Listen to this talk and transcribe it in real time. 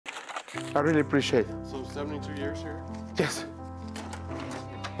I really appreciate it. So 72 years here? Yes.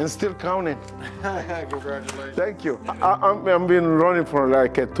 And still counting. Congratulations. Thank you. I've been running for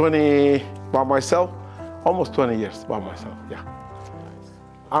like 20 by myself, almost 20 years by myself, yeah.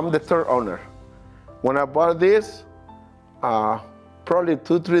 I'm the third owner. When I bought this, probably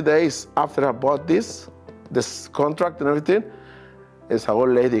 2-3 days after I bought this contract and everything, this old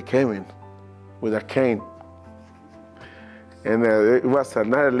lady came in with a cane. And it was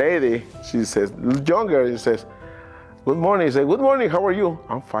another lady, she says, younger, she says, good morning. He said, good morning, how are you?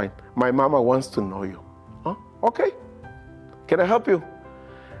 I'm fine. My mama wants to know you. Huh? Okay, can I help you?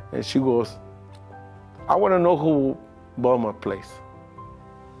 And she goes, I want to know who bought my place.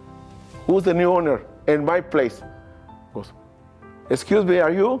 Who's the new owner in my place? Goes, excuse me,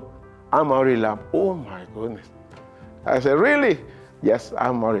 are you? I'm Mauri Lam. Oh my goodness. I said, really? Yes,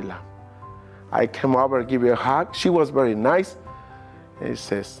 I'm Mauri Lam. I came over, give you a hug. She was very nice. And he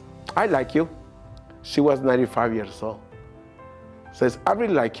says, I like you. She was 95 years old. Says, I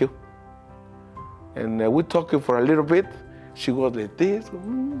really like you. And we're talking for a little bit. She goes like this.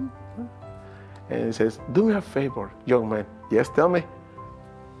 And he says, do me a favor, young man. Yes, tell me.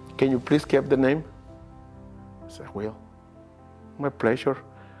 Can you please keep the name? I said, well, my pleasure.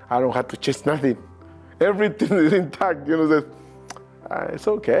 I don't have to change nothing. Everything is intact, you know. Says, it's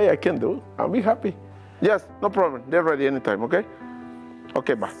okay, I can do. I'll be happy. Yes, no problem. They're ready anytime, okay?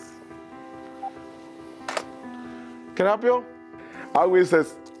 Okay, bye. Can I help you? I always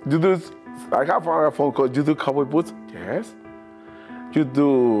says, I have a phone call. You do cowboy boots? Yes. You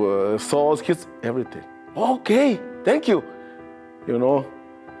do saws, hits, everything. Okay, thank you. You know,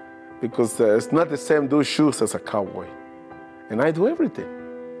 because it's not the same do shoes as a cowboy. And I do everything.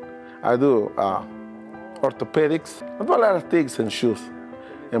 I do orthopedics. I do a lot of things in shoes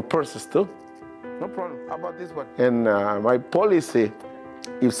and purses too. No problem. How about this one? And my policy,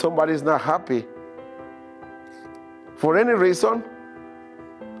 if somebody's not happy, for any reason,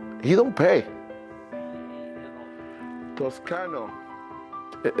 he don't pay. Toscano.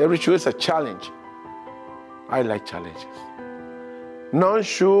 Every shoe is a challenge. I like challenges.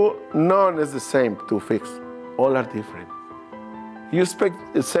 Non-shoe, none is the same to fix. All are different. You expect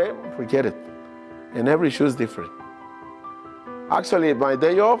the same, forget it. And every shoe is different. Actually, my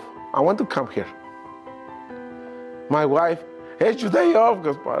day off, I want to come here. My wife, hey, it's your day off,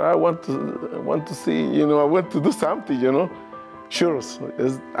 because I want to see, you know, I want to do something, you know. Sure,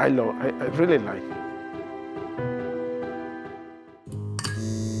 I really like it.